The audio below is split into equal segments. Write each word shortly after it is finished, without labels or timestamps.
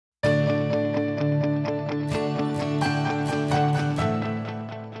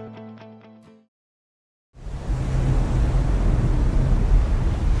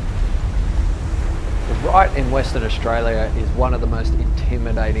Western Australia is one of the most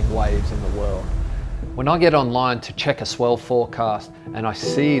intimidating waves in the world. When I get online to check a swell forecast and I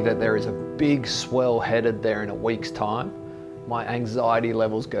see that there is a big swell headed there in a week's time, my anxiety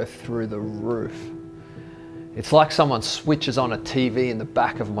levels go through the roof. It's like someone switches on a TV in the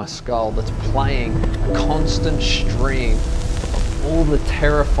back of my skull that's playing a constant stream of all the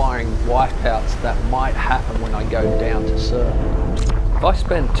terrifying wipeouts that might happen when I go down to surf. If I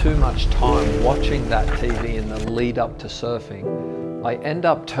spend too much time watching that TV in the lead up to surfing, I end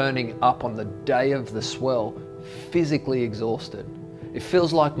up turning up on the day of the swell physically exhausted. It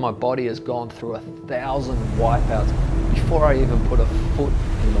feels like my body has gone through 1,000 wipeouts before I even put a foot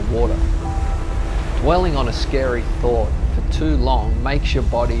in the water. Dwelling on a scary thought for too long makes your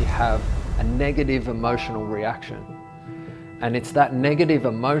body have a negative emotional reaction. And it's that negative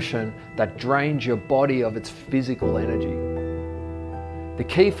emotion that drains your body of its physical energy. The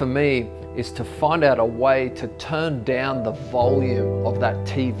key for me is to find out a way to turn down the volume of that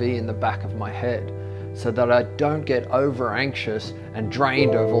TV in the back of my head so that I don't get over anxious and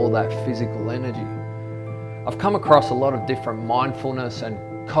drained of all that physical energy. I've come across a lot of different mindfulness and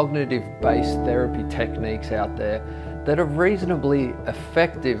cognitive-based therapy techniques out there that are reasonably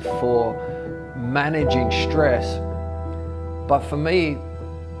effective for managing stress. But for me,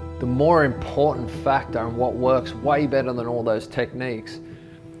 the more important factor and what works way better than all those techniques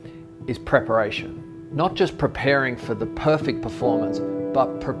is preparation. Not just preparing for the perfect performance,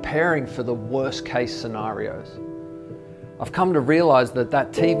 but preparing for the worst case scenarios. I've come to realize that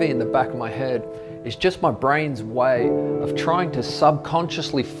that TV in the back of my head is just my brain's way of trying to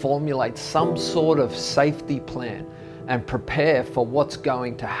subconsciously formulate some sort of safety plan and prepare for what's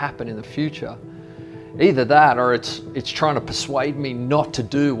going to happen in the future. Either that or it's trying to persuade me not to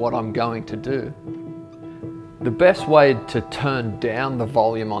do what I'm going to do. The best way to turn down the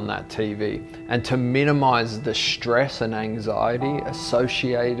volume on that TV and to minimize the stress and anxiety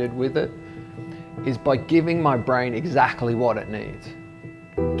associated with it is by giving my brain exactly what it needs.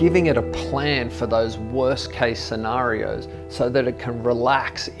 Giving it a plan for those worst case scenarios so that it can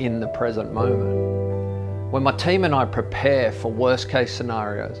relax in the present moment. When my team and I prepare for worst case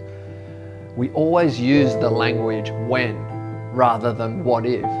scenarios, we always use the language when rather than what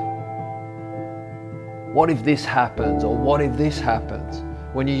if. What if this happens, or what if this happens?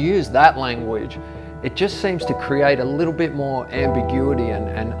 When you use that language, it just seems to create a little bit more ambiguity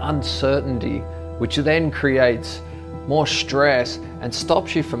and uncertainty, which then creates more stress and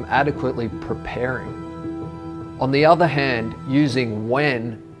stops you from adequately preparing. On the other hand, using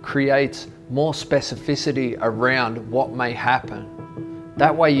when creates more specificity around what may happen.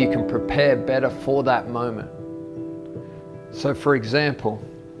 That way you can prepare better for that moment. So for example,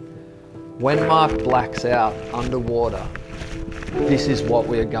 when Mark blacks out underwater, this is what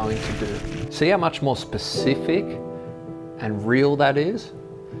we are going to do. See how much more specific and real that is?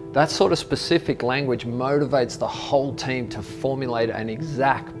 That sort of specific language motivates the whole team to formulate an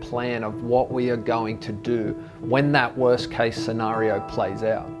exact plan of what we are going to do when that worst case scenario plays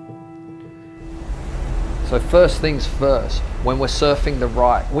out. So first things first, when we're surfing the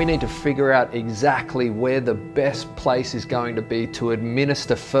right, we need to figure out exactly where the best place is going to be to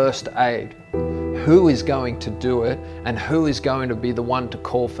administer first aid, who is going to do it, and who is going to be the one to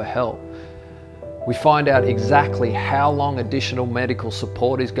call for help. We find out exactly how long additional medical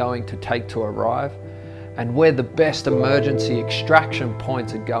support is going to take to arrive, and where the best emergency extraction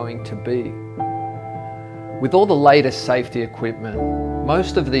points are going to be. With all the latest safety equipment,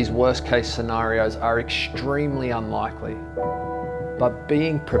 most of these worst case scenarios are extremely unlikely. But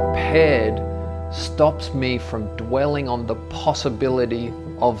being prepared stops me from dwelling on the possibility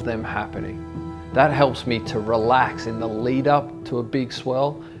of them happening. That helps me to relax in the lead up to a big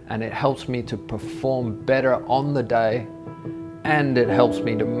swell, and it helps me to perform better on the day, and it helps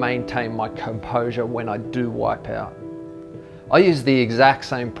me to maintain my composure when I do wipe out. I use the exact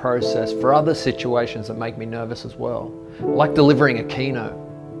same process for other situations that make me nervous as well, like delivering a keynote.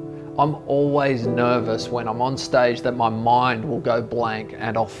 I'm always nervous when I'm on stage that my mind will go blank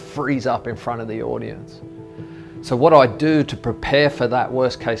and I'll freeze up in front of the audience. So what I do to prepare for that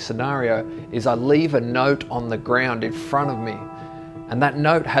worst case scenario is I leave a note on the ground in front of me, and that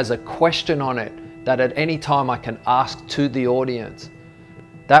note has a question on it that at any time I can ask to the audience.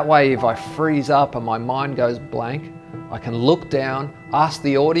 That way, if I freeze up and my mind goes blank, I can look down, ask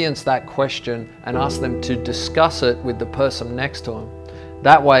the audience that question, and ask them to discuss it with the person next to them.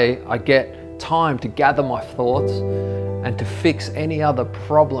 That way, I get time to gather my thoughts and to fix any other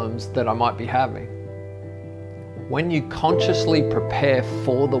problems that I might be having. When you consciously prepare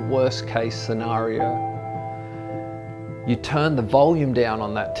for the worst case scenario, you turn the volume down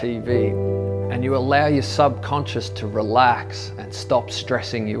on that TV and you allow your subconscious to relax and stop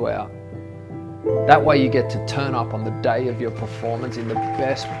stressing you out. That way you get to turn up on the day of your performance in the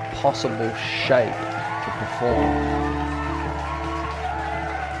best possible shape to perform.